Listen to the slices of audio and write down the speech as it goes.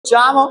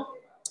Facciamo.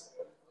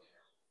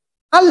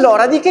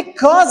 Allora, di che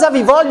cosa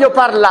vi voglio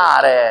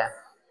parlare?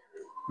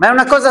 Ma è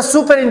una cosa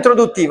super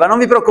introduttiva, non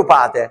vi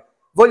preoccupate.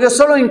 Voglio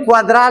solo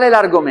inquadrare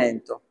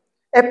l'argomento.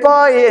 E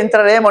poi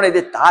entreremo nei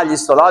dettagli,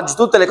 histologici,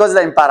 tutte le cose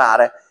da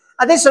imparare.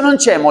 Adesso non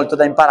c'è molto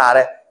da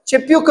imparare,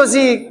 c'è più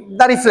così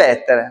da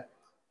riflettere.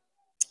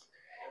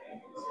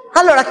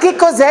 Allora, che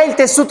cos'è il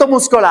tessuto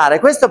muscolare?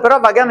 Questo però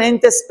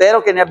vagamente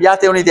spero che ne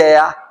abbiate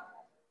un'idea.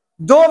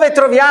 Dove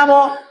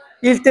troviamo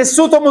il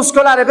tessuto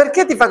muscolare?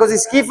 Perché ti fa così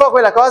schifo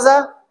quella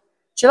cosa?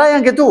 Ce l'hai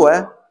anche tu,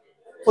 eh?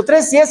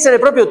 Potresti essere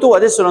proprio tu,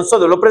 adesso non so,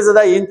 l'ho presa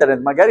da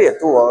internet, magari è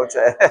tuo,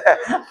 cioè...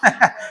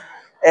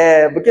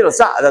 chi lo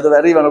sa da dove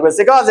arrivano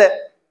queste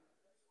cose?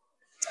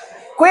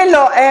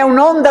 Quello è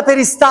un'onda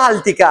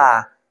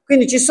peristaltica,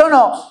 quindi ci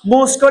sono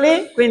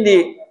muscoli,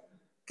 quindi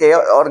che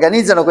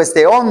organizzano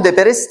queste onde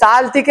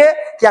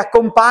peristaltiche che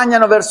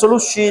accompagnano verso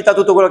l'uscita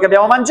tutto quello che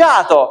abbiamo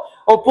mangiato,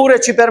 oppure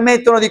ci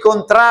permettono di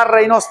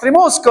contrarre i nostri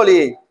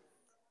muscoli,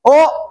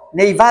 o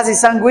nei vasi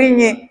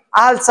sanguigni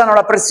alzano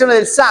la pressione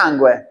del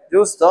sangue,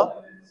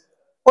 giusto?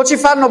 O ci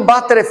fanno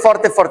battere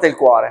forte forte il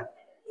cuore.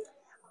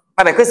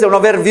 Vabbè, questo è un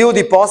overview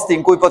di posti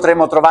in cui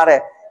potremmo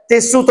trovare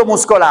tessuto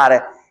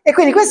muscolare. E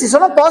quindi questi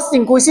sono posti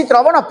in cui si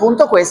trovano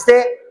appunto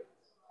queste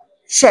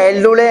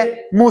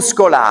cellule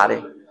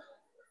muscolari.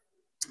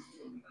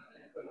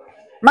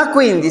 Ma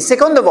quindi,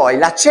 secondo voi,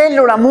 la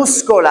cellula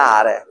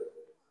muscolare,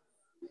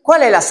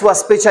 qual è la sua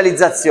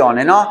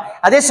specializzazione, no?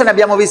 Adesso ne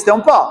abbiamo viste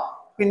un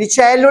po', quindi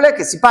cellule,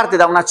 che si parte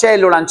da una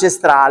cellula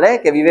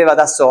ancestrale che viveva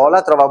da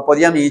sola, trova un po'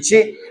 di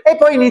amici, e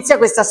poi inizia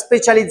questa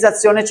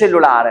specializzazione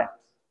cellulare.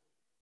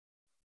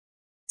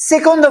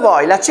 Secondo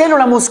voi, la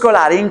cellula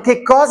muscolare in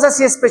che cosa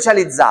si è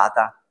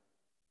specializzata?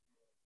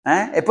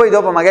 E poi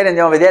dopo magari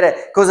andiamo a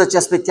vedere cosa ci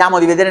aspettiamo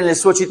di vedere nel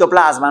suo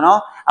citoplasma,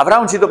 no? Avrà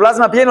un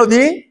citoplasma pieno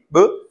di...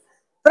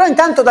 Però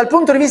intanto dal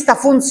punto di vista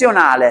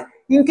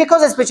funzionale, in che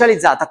cosa è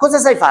specializzata? Cosa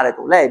sai fare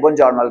tu? Lei,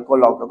 buongiorno al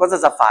colloquio, cosa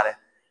sa fare?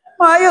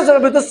 Ma io sono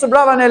piuttosto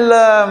brava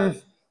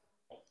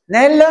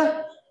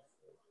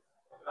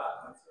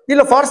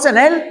dillo forse,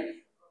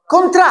 nel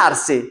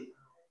contrarsi,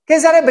 che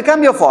sarebbe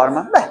cambio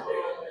forma. Beh,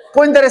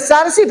 può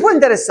interessare? Sì, può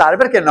interessare,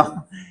 perché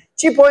no?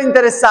 Ci può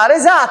interessare,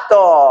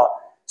 esatto!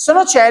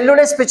 Sono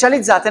cellule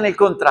specializzate nel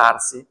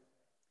contrarsi.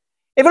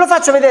 E ve lo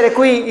faccio vedere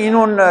qui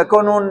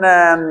con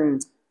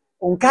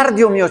un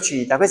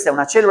cardiomiocita. Questa è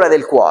una cellula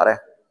del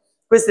cuore.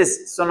 Queste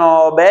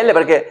sono belle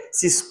perché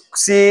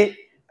si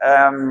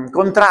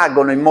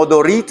contraggono in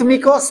modo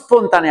ritmico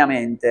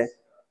spontaneamente.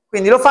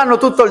 Quindi lo fanno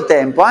tutto il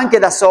tempo, anche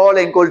da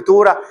sole, in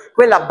coltura.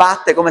 Quella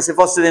batte come se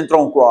fosse dentro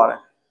un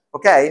cuore.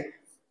 Ok?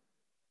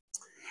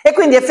 E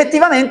quindi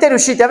effettivamente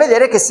riuscite a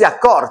vedere che si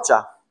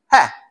accorcia.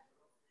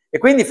 E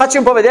quindi facci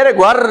un po' vedere,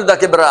 guarda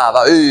che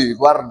brava,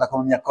 guarda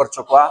come mi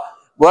accorcio qua,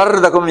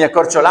 guarda come mi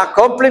accorcio là,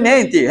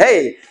 complimenti,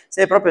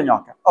 sei proprio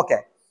gnocca.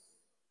 Ok.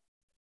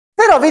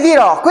 Però vi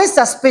dirò,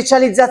 questa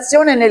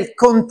specializzazione nel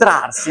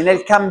contrarsi,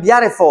 nel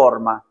cambiare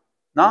forma,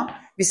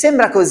 no? Vi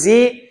sembra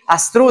così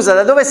astrusa?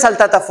 Da dove è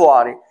saltata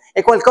fuori?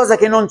 È qualcosa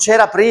che non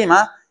c'era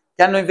prima?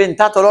 Che hanno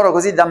inventato loro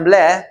così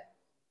d'amblè?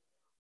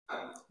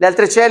 Le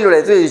altre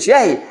cellule, tu dici,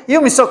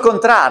 io mi so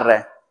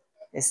contrarre.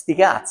 E sti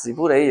cazzi,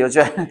 pure io,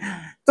 cioè,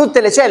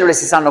 tutte le cellule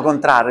si sanno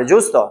contrarre,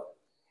 giusto?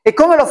 E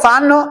come lo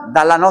fanno?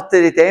 Dalla notte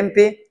dei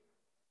tempi?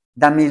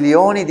 Da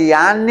milioni di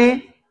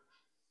anni?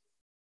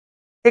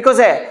 Che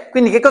cos'è?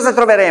 Quindi che cosa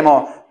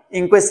troveremo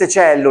in queste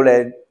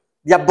cellule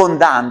di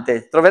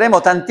abbondante?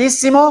 Troveremo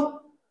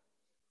tantissimo?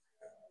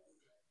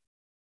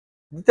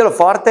 Ditelo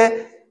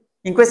forte.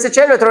 In queste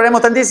cellule troveremo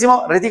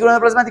tantissimo reticolo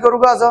endoplasmatico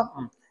rugoso?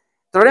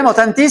 Troveremo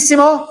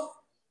tantissimo?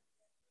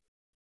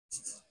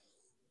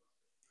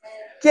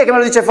 Chi è che me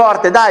lo dice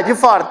forte? Dai, più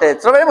forte.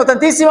 Troveremo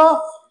tantissimo?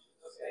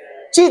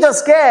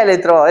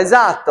 Citoscheletro,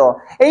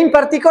 esatto. E in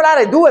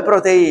particolare due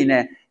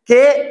proteine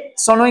che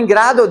sono in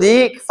grado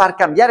di far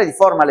cambiare di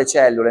forma le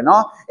cellule,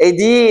 no? E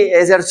di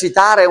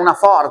esercitare una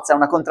forza,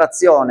 una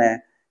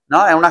contrazione,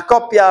 no? È una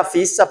coppia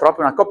fissa,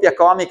 proprio una coppia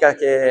comica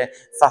che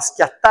fa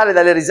schiattare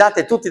dalle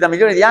risate tutti da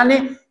milioni di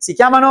anni. Si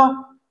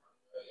chiamano?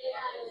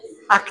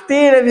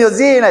 Actina e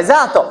miosina,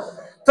 esatto.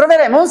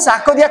 Troveremo un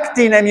sacco di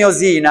actina e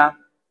miosina.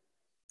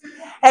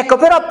 Ecco,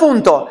 però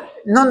appunto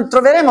non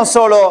troveremo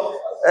solo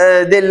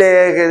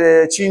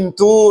delle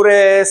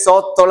cinture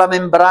sotto la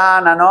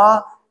membrana,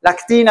 no?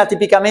 L'actina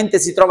tipicamente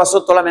si trova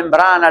sotto la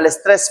membrana, le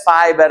stress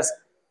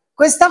fibers.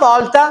 Questa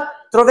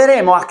volta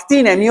troveremo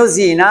actina e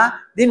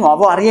miosina di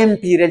nuovo a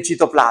riempire il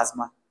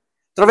citoplasma.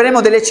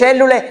 Troveremo delle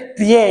cellule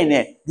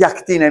piene di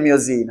actina e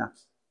miosina.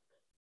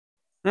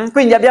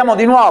 Quindi abbiamo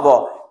di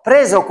nuovo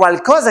preso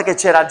qualcosa che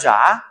c'era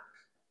già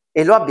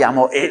e lo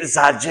abbiamo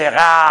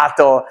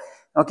esagerato.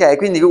 Ok,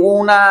 quindi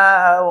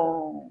una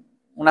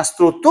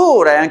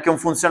struttura e anche un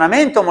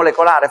funzionamento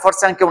molecolare,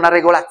 forse anche una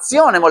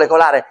regolazione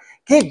molecolare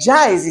che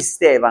già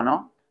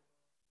esistevano,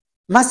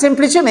 ma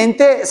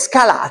semplicemente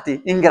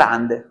scalati in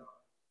grande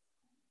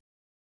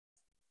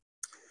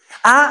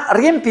a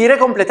riempire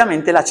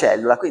completamente la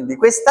cellula. Quindi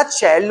questa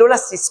cellula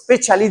si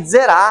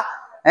specializzerà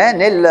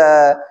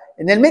nel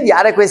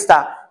mediare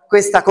questa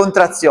questa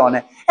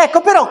contrazione.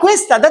 Ecco, però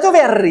questa da dove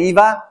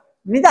arriva?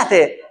 Mi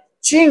date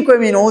 5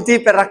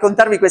 minuti per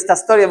raccontarvi questa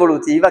storia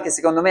evolutiva che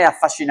secondo me è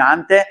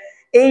affascinante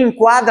e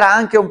inquadra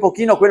anche un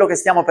pochino quello che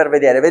stiamo per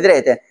vedere.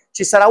 Vedrete,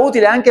 ci sarà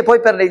utile anche poi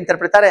per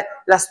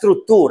interpretare la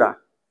struttura,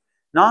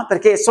 no?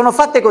 Perché sono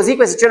fatte così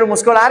queste cellule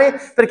muscolari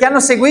perché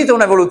hanno seguito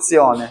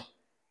un'evoluzione.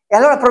 E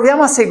allora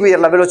proviamo a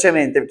seguirla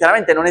velocemente.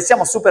 Chiaramente non ne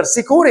siamo super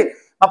sicuri,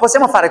 ma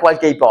possiamo fare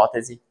qualche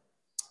ipotesi.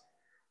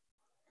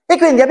 E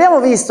quindi abbiamo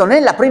visto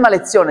nella prima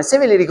lezione, se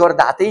ve li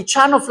ricordate, i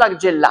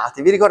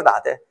cianoflagellati, vi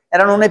ricordate?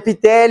 Erano un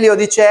epitelio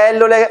di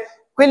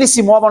cellule, quelli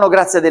si muovono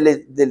grazie a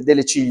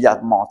delle ciglia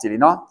motili,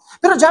 no?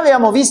 Però già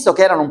avevamo visto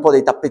che erano un po'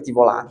 dei tappeti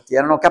volanti,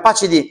 erano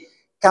capaci di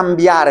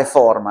cambiare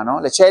forma, no?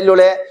 Le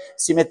cellule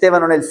si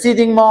mettevano nel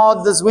feeding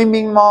mode,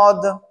 swimming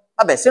mode,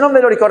 vabbè, se non ve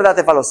lo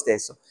ricordate fa lo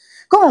stesso.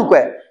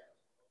 Comunque,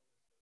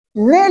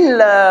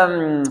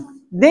 nei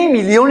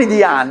milioni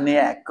di anni,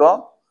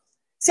 ecco,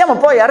 siamo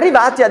poi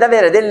arrivati ad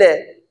avere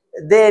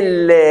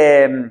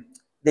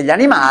degli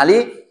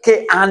animali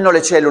che hanno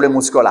le cellule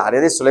muscolari,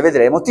 adesso le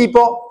vedremo,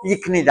 tipo gli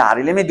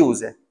cnidari, le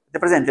meduse. Avete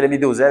presente le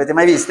meduse? Avete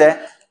mai viste?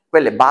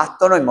 Quelle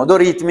battono in modo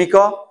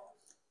ritmico.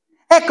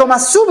 Ecco, ma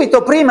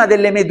subito prima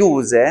delle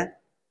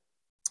meduse,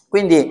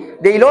 quindi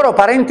dei loro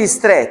parenti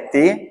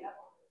stretti,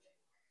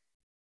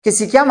 che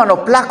si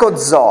chiamano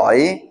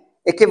placozoi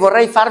e che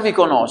vorrei farvi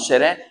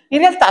conoscere, in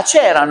realtà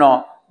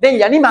c'erano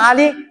degli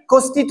animali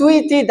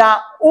costituiti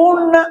da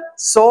un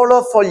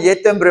solo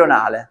foglietto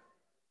embrionale.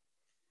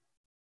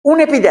 Un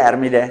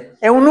epidermide,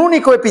 è un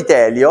unico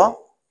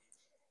epitelio,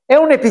 è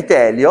un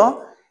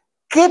epitelio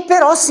che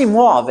però si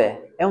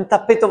muove, è un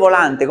tappeto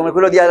volante come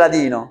quello di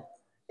Aladino.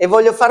 E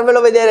voglio farvelo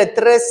vedere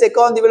 3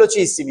 secondi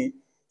velocissimi.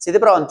 Siete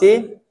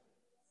pronti?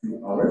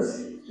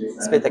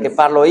 Aspetta che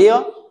parlo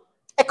io.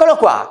 Eccolo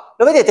qua,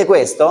 lo vedete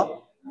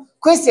questo?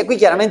 Questo qui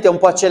chiaramente è un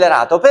po'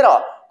 accelerato,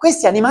 però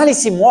questi animali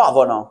si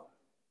muovono.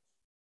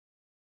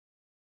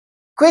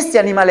 Questi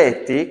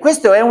animaletti,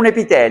 questo è un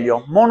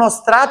epitelio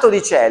monostrato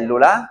di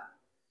cellula,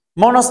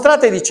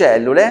 monostrate di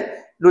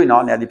cellule, lui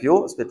no, ne ha di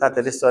più,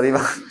 aspettate adesso arriva,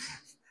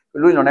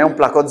 lui non è un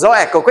placozoo,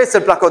 ecco questo è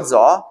il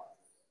placozoo,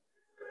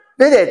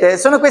 vedete,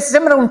 sono questi,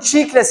 sembra un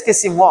cicles che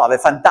si muove,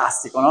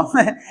 fantastico, no?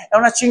 È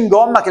una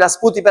cingomma che la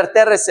sputi per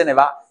terra e se ne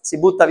va, si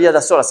butta via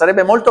da sola,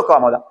 sarebbe molto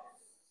comoda.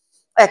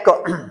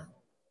 Ecco,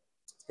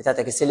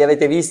 aspettate che se li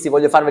avete visti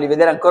voglio farveli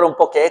vedere ancora un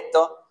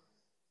pochetto,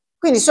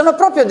 quindi sono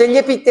proprio degli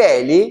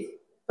epiteli,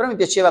 però mi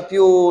piaceva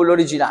più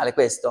l'originale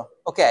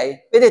questo,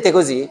 ok? Vedete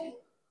così?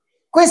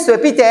 Questo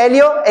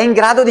epitelio è in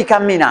grado di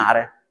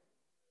camminare.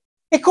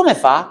 E come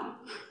fa?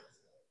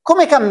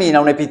 Come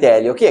cammina un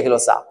epitelio? Chi è che lo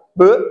sa?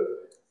 Beh.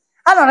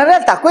 Allora, in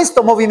realtà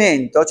questo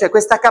movimento, cioè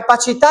questa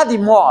capacità di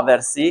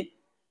muoversi,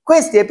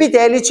 questi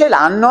epiteli ce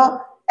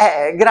l'hanno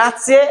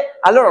grazie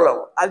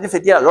alla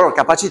loro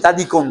capacità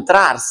di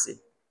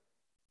contrarsi.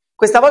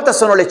 Questa volta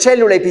sono le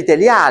cellule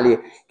epiteliali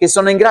che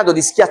sono in grado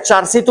di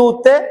schiacciarsi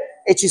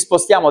tutte e ci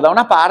spostiamo da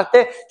una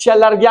parte, ci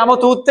allarghiamo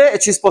tutte e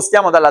ci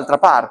spostiamo dall'altra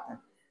parte.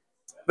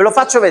 Ve lo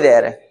faccio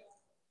vedere.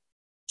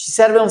 Ci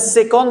serve un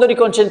secondo di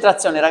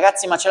concentrazione,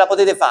 ragazzi, ma ce la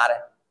potete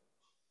fare.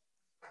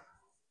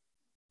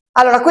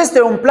 Allora, questo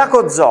è un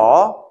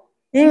placozoo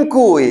in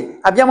cui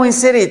abbiamo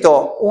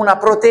inserito una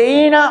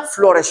proteina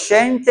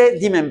fluorescente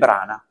di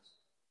membrana.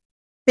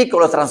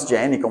 Piccolo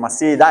transgenico, ma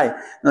sì, dai,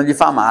 non gli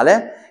fa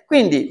male.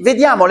 Quindi,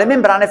 vediamo le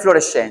membrane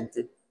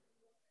fluorescenti.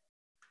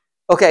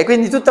 Ok,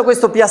 quindi tutto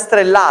questo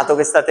piastrellato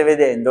che state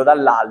vedendo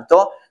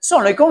dall'alto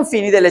sono i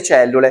confini delle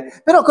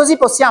cellule, però così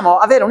possiamo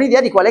avere un'idea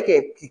di qual è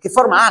che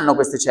forma hanno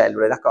queste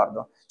cellule,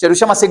 d'accordo? Cioè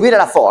riusciamo a seguire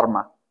la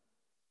forma.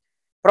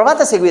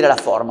 Provate a seguire la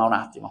forma un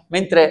attimo,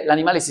 mentre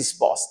l'animale si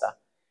sposta.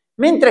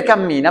 Mentre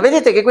cammina,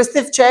 vedete che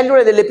queste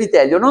cellule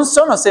dell'epitelio non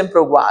sono sempre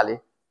uguali.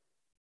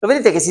 Lo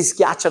vedete che si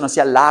schiacciano,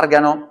 si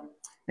allargano?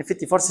 In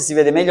effetti forse si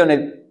vede meglio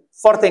nel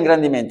forte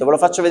ingrandimento, ve lo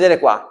faccio vedere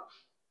qua.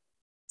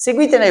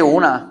 Seguitene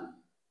una.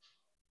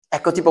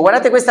 Ecco, tipo,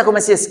 guardate questa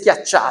come si è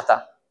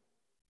schiacciata.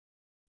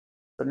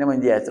 Torniamo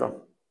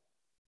indietro.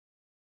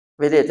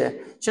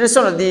 Vedete? Ce ne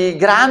sono di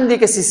grandi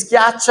che si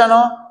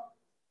schiacciano.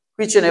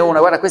 Qui ce n'è una,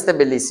 guarda, questa è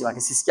bellissima, che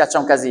si schiaccia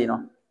un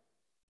casino.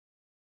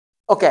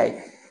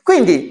 Ok,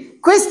 quindi,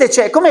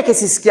 com'è che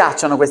si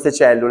schiacciano queste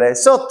cellule?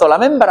 Sotto la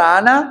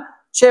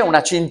membrana c'è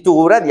una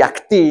cintura di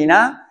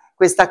actina.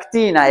 Questa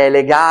actina è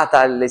legata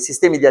ai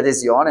sistemi di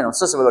adesione, non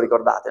so se ve lo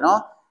ricordate,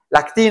 no?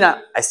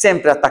 L'actina è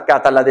sempre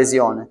attaccata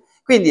all'adesione.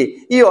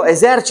 Quindi io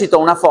esercito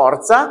una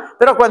forza,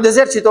 però quando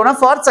esercito una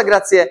forza,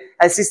 grazie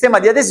al sistema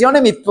di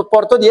adesione, mi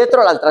porto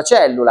dietro l'altra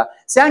cellula.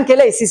 Se anche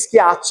lei si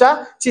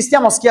schiaccia, ci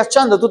stiamo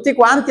schiacciando tutti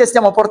quanti e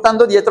stiamo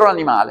portando dietro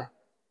l'animale.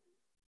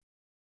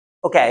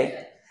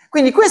 Ok?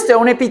 Quindi questo è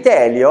un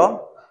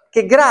epitelio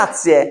che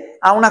grazie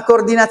a una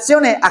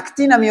coordinazione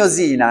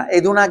actina-miosina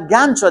ed un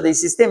aggancio a dei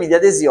sistemi di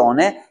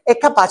adesione è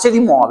capace di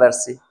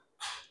muoversi.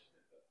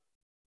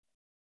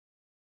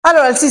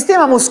 Allora, il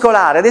sistema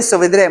muscolare, adesso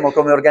vedremo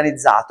come è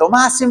organizzato,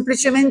 ma ha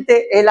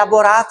semplicemente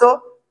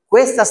elaborato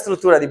questa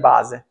struttura di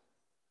base.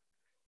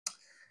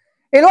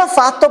 E lo ha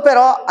fatto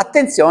però,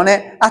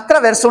 attenzione,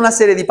 attraverso una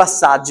serie di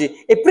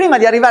passaggi. E prima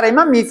di arrivare ai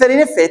mammiferi,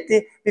 in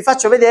effetti, vi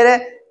faccio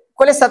vedere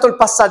qual è stato il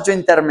passaggio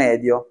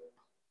intermedio.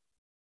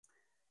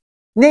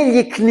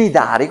 Negli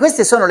cnidari,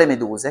 queste sono le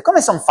meduse.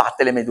 Come sono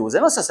fatte le meduse?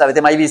 Non so se avete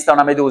mai vista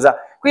una medusa.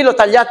 Qui l'ho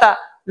tagliata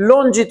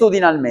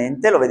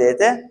longitudinalmente, lo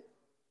vedete?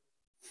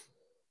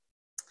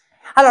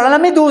 Allora, la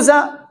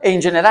medusa e in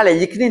generale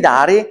gli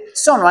cnidari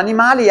sono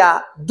animali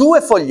a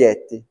 2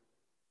 foglietti.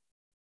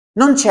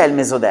 Non c'è il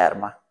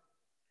mesoderma.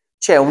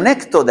 C'è un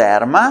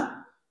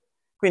ectoderma,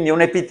 quindi un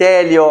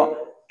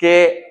epitelio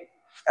che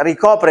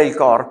ricopre il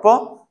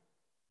corpo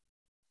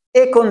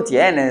e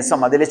contiene,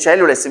 insomma, delle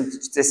cellule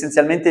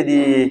essenzialmente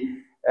di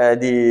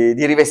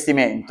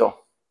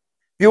rivestimento,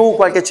 più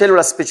qualche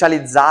cellula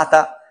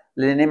specializzata,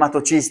 le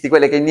nematocisti,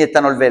 quelle che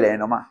iniettano il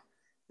veleno, ma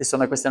adesso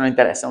a questo non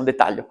interessa, è un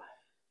dettaglio.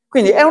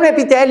 Quindi è un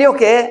epitelio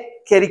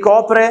che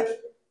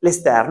ricopre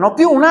l'esterno,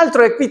 più un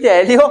altro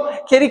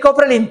epitelio che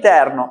ricopre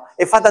l'interno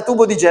e fa da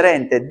tubo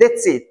digerente,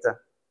 that's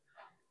it.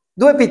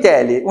 2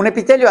 epiteli, un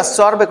epitelio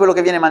assorbe quello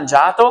che viene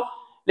mangiato,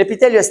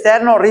 l'epitelio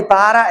esterno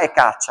ripara e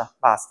caccia,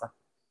 basta.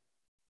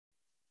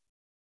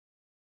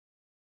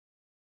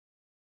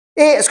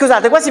 E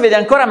scusate, qua si vede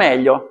ancora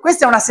meglio,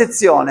 questa è una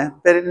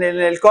sezione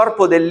nel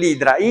corpo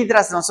dell'idra.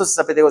 Idra, non so se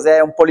sapete cos'è,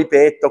 è un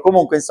polipetto,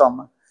 comunque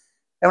insomma,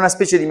 è una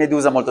specie di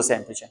medusa molto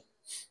semplice.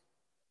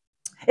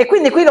 E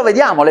quindi qui lo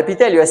vediamo,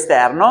 l'epitelio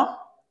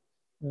esterno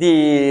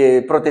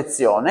di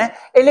protezione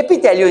e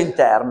l'epitelio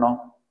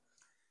interno.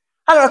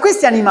 Allora,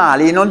 questi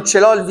animali, non ce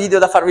l'ho il video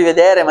da farvi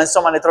vedere, ma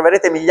insomma ne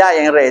troverete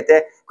migliaia in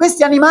rete,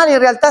 questi animali in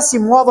realtà si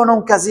muovono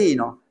un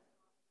casino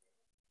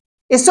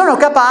e sono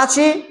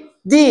capaci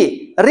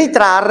di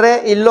ritrarre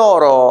i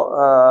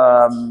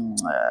loro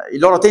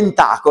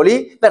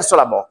tentacoli verso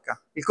la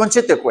bocca. Il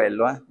concetto è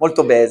quello,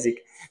 molto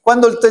basic.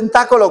 Quando il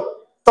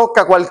tentacolo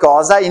tocca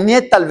qualcosa,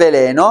 inietta il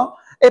veleno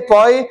e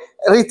poi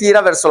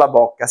ritira verso la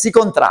bocca, si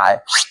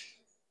contrae.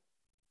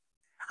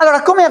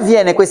 Allora, come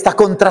avviene questa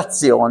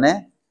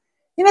contrazione?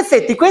 In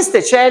effetti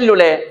queste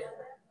cellule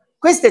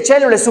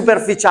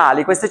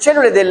superficiali, queste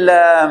cellule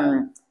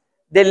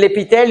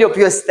dell'epitelio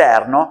più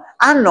esterno,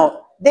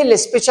 hanno delle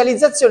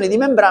specializzazioni di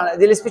membrana,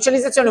 delle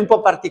specializzazioni un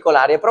po'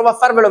 particolari, e provo a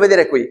farvelo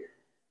vedere qui.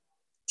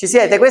 Ci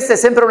siete? Questa è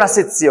sempre una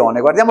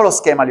sezione, guardiamo lo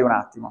schema lì un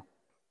attimo.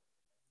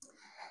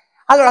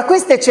 Allora,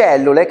 queste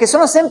cellule, che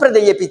sono sempre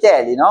degli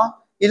epiteli,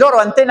 no? I loro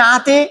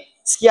antenati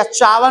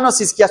schiacciavano,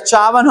 si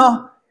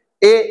schiacciavano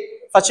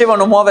e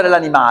facevano muovere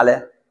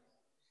l'animale.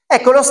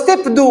 Ecco, lo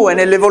step 2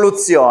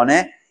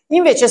 nell'evoluzione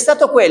invece è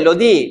stato quello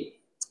di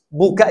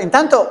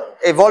intanto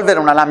evolvere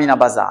una lamina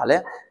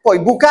basale, poi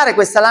bucare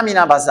questa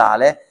lamina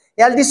basale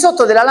e al di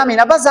sotto della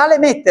lamina basale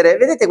mettere,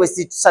 vedete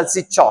questi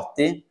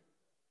salsicciotti?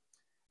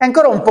 È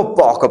ancora un po'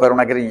 poco per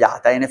una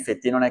grigliata, in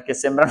effetti non è che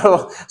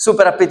sembrano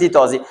super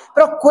appetitosi,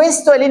 però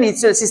questo è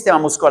l'inizio del sistema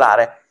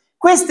muscolare.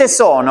 Questi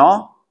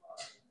sono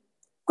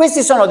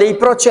dei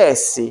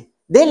processi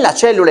della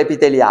cellula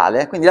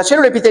epiteliale, quindi la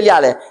cellula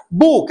epiteliale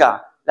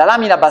buca la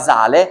lamina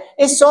basale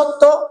e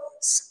sotto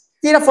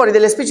tira fuori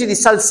delle specie di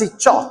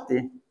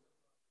salsicciotti,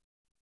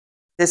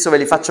 adesso ve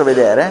li faccio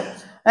vedere,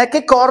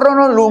 che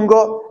corrono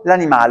lungo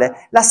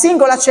l'animale. La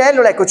singola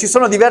cellula, ecco, ci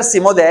sono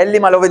diversi modelli,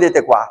 ma lo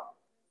vedete qua.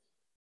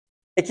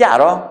 È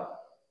chiaro?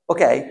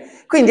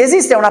 Ok? Quindi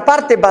esiste una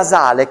parte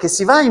basale che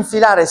si va a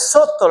infilare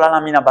sotto la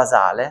lamina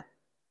basale,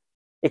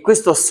 e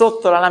questo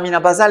sotto la lamina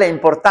basale è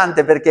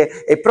importante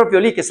perché è proprio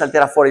lì che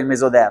salterà fuori il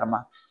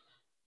mesoderma.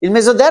 Il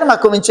mesoderma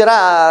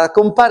comincerà a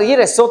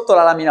comparire sotto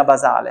la lamina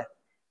basale.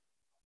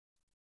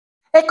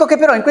 Ecco che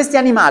però in questi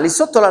animali,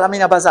 sotto la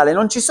lamina basale,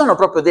 non ci sono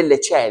proprio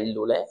delle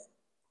cellule,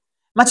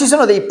 ma ci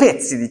sono dei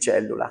pezzi di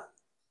cellula.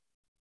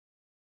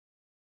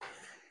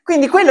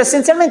 Quindi quello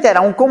essenzialmente era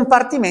un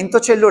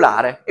compartimento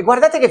cellulare. E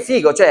guardate che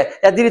figo, cioè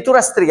è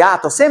addirittura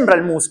striato, sembra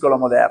il muscolo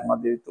moderno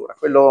addirittura,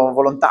 quello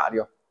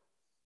volontario.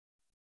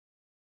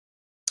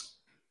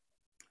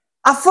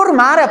 A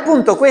formare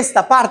appunto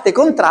questa parte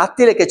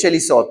contrattile che c'è lì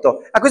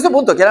sotto. A questo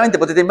punto chiaramente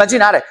potete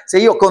immaginare, se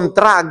io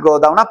contraggo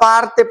da una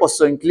parte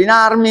posso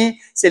inclinarmi,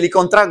 se li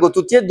contraggo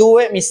tutti e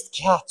due mi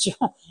schiaccio,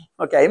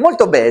 ok?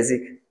 Molto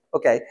basic,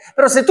 ok?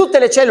 Però se tutte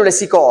le cellule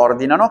si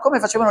coordinano,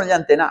 come facevano gli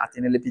antenati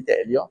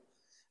nell'epitelio,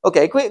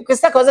 ok?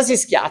 Questa cosa si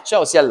schiaccia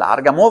o si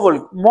allarga,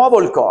 muovo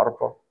il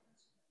corpo.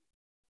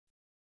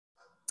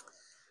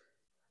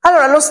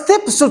 Allora, lo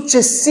step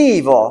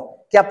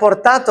successivo che ha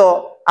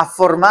portato a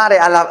formare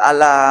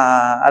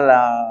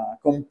alla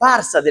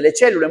comparsa delle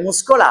cellule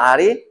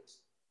muscolari,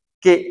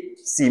 che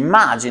si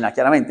immagina,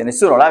 chiaramente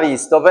nessuno l'ha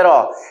visto,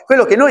 però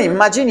quello che noi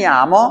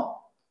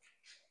immaginiamo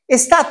è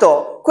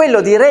stato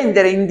quello di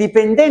rendere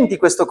indipendenti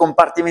questi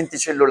compartimenti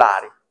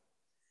cellulari.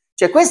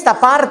 Cioè questa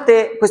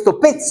parte, questo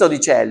pezzo di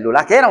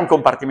cellula, che era un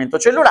compartimento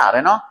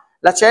cellulare, no?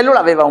 La cellula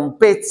aveva un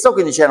pezzo,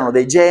 quindi c'erano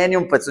dei geni,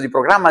 un pezzo di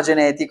programma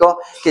genetico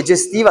che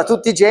gestiva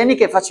tutti i geni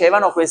che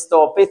facevano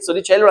questo pezzo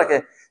di cellula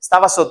che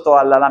stava sotto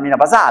alla lamina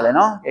basale,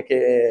 no?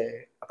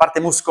 La parte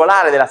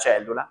muscolare della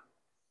cellula.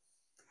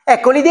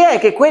 Ecco, l'idea è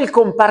che quel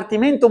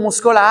compartimento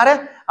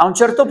muscolare a un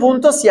certo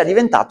punto sia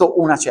diventato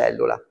una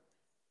cellula.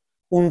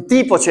 un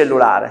tipo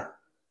cellulare.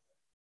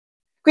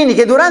 Quindi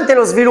che durante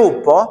lo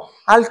sviluppo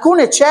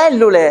alcune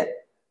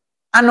cellule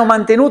hanno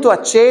mantenuto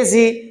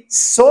accesi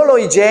solo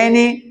i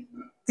geni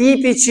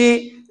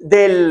tipici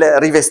del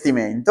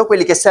rivestimento,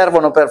 quelli che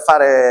servono per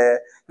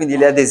fare quindi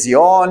le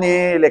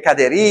adesioni, le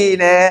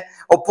caderine,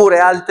 oppure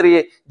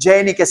altri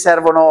geni che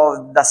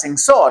servono da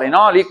sensori,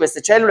 no? Lì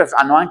queste cellule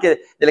hanno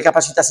anche delle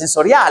capacità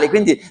sensoriali,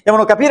 quindi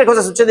devono capire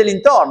cosa succede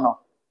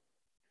all'intorno.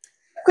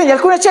 Quindi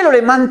alcune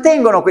cellule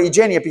mantengono quei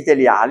geni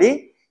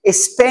epiteliali e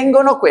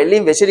spengono quelli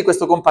invece di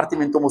questo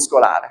compartimento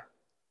muscolare.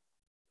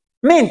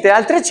 Mentre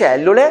altre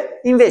cellule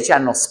invece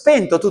hanno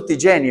spento tutti i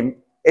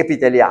geni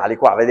epiteliali,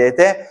 qua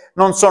vedete,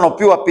 non sono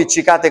più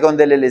appiccicate con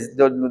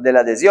delle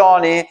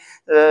adesioni,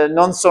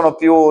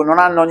 non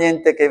hanno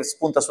niente che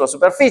spunta sulla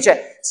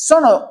superficie,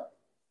 sono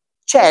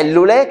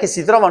cellule che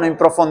si trovano in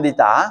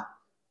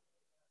profondità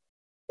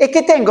e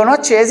che tengono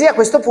accesi a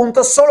questo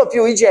punto solo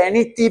più i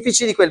geni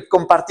tipici di quel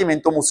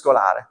compartimento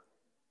muscolare.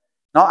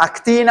 No?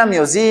 Actina,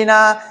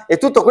 miosina e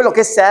tutto quello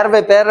che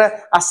serve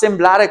per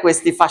assemblare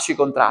questi fasci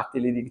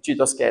contrattili di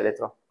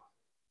citoscheletro.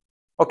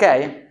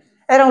 Ok?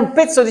 Era un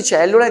pezzo di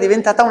cellula, è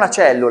diventata una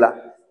cellula.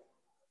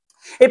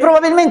 E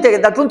probabilmente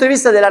dal punto di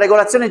vista della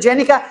regolazione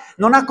genica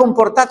non ha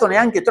comportato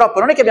neanche troppo.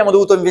 Non è che abbiamo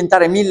dovuto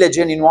inventare 1000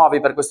 geni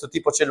nuovi per questo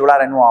tipo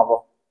cellulare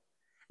nuovo.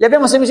 Li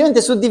abbiamo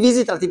semplicemente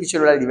suddivisi tra tipi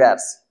cellulari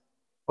diversi.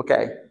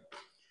 Ok?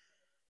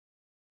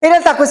 In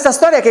realtà questa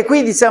storia che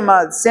qui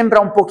diciamo, sembra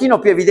un pochino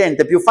più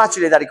evidente, più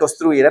facile da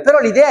ricostruire, però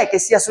l'idea è che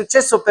sia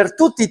successo per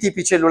tutti i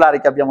tipi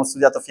cellulari che abbiamo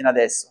studiato fino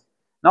adesso,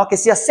 no? Che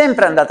sia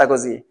sempre andata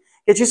così,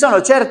 che ci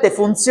sono certe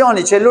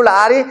funzioni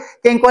cellulari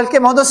che in qualche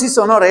modo si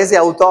sono rese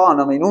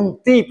autonome in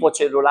un tipo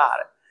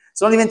cellulare,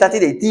 sono diventati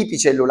dei tipi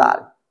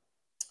cellulari.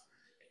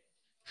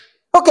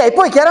 Ok,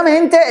 poi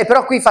chiaramente, e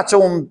però qui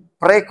faccio un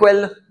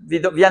prequel,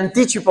 vi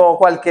anticipo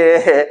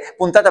qualche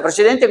puntata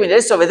precedente, quindi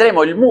adesso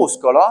vedremo il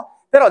muscolo.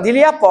 Però di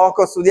lì a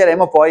poco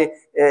studieremo poi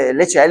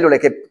le cellule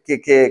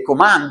che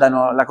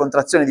comandano la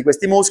contrazione di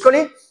questi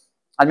muscoli,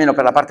 almeno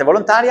per la parte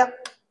volontaria,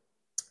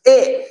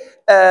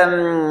 e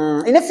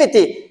in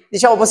effetti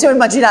diciamo, possiamo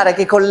immaginare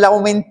che con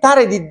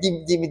l'aumentare di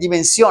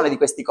dimensione di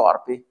questi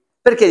corpi,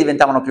 perché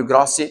diventavano più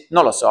grossi?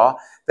 Non lo so,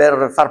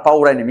 per far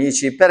paura ai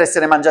nemici, per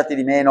essere mangiati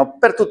di meno,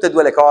 per tutte e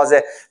due le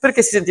cose,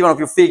 perché si sentivano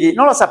più fighi,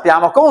 non lo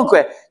sappiamo.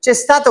 Comunque c'è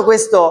stato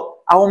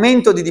questo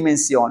aumento di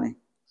dimensioni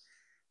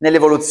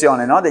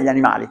nell'evoluzione, no, degli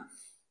animali.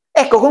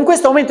 Ecco, con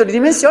questo aumento di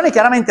dimensione,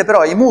 chiaramente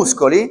però i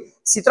muscoli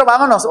si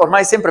trovavano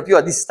ormai sempre più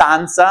a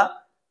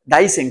distanza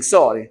dai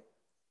sensori.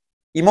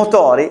 I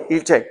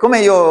motori, cioè come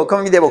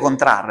mi devo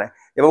contrarre?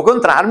 Devo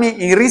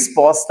contrarmi in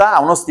risposta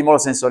a uno stimolo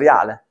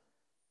sensoriale.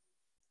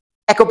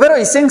 Ecco, però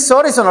i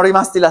sensori sono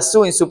rimasti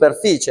lassù in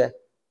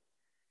superficie.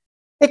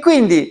 E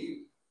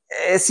quindi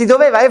si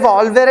doveva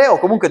evolvere, o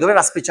comunque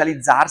doveva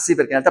specializzarsi,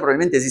 perché in realtà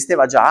probabilmente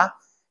esisteva già,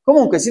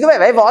 comunque si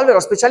doveva evolvere o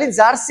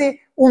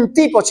specializzarsi un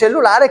tipo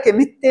cellulare che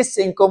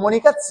mettesse in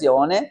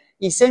comunicazione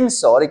i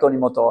sensori con i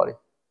motori.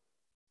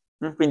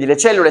 Quindi le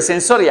cellule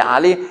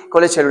sensoriali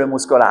con le cellule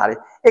muscolari.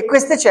 E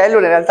queste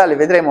cellule in realtà le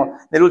vedremo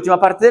nell'ultima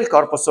parte del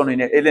corpo,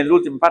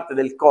 nell'ultima parte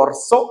del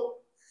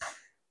corso,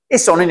 e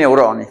sono i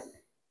neuroni.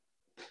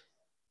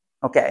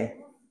 Ok?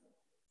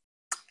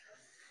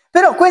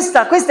 Però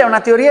questa è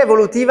una teoria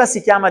evolutiva,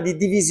 si chiama di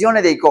divisione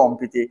dei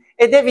compiti,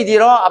 ed è, vi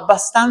dirò,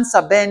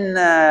 abbastanza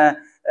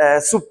ben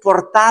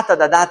supportata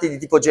da dati di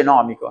tipo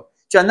genomico.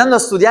 Cioè andando a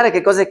studiare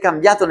che cosa è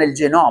cambiato nel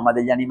genoma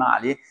degli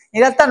animali, in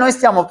realtà noi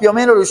stiamo più o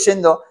meno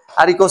riuscendo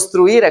a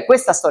ricostruire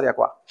questa storia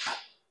qua.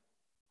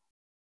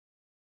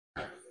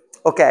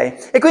 Ok?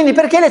 E quindi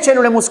perché le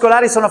cellule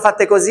muscolari sono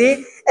fatte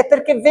così? È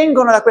perché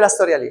vengono da quella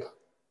storia lì.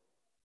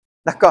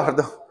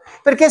 D'accordo?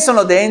 Perché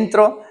sono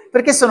dentro?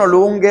 Perché sono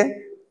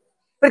lunghe?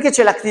 Perché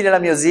c'è l'actina e la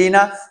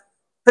miosina?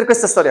 Per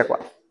questa storia qua.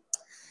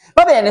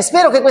 Va bene,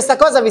 spero che questa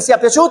cosa vi sia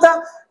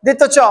piaciuta.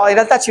 Detto ciò, in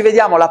realtà ci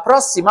vediamo la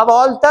prossima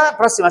volta,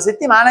 prossima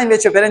settimana,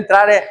 invece per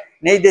entrare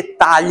nei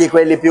dettagli,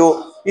 quelli più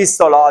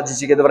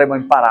istologici che dovremo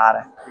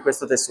imparare di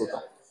questo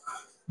tessuto.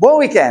 Buon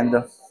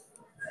weekend!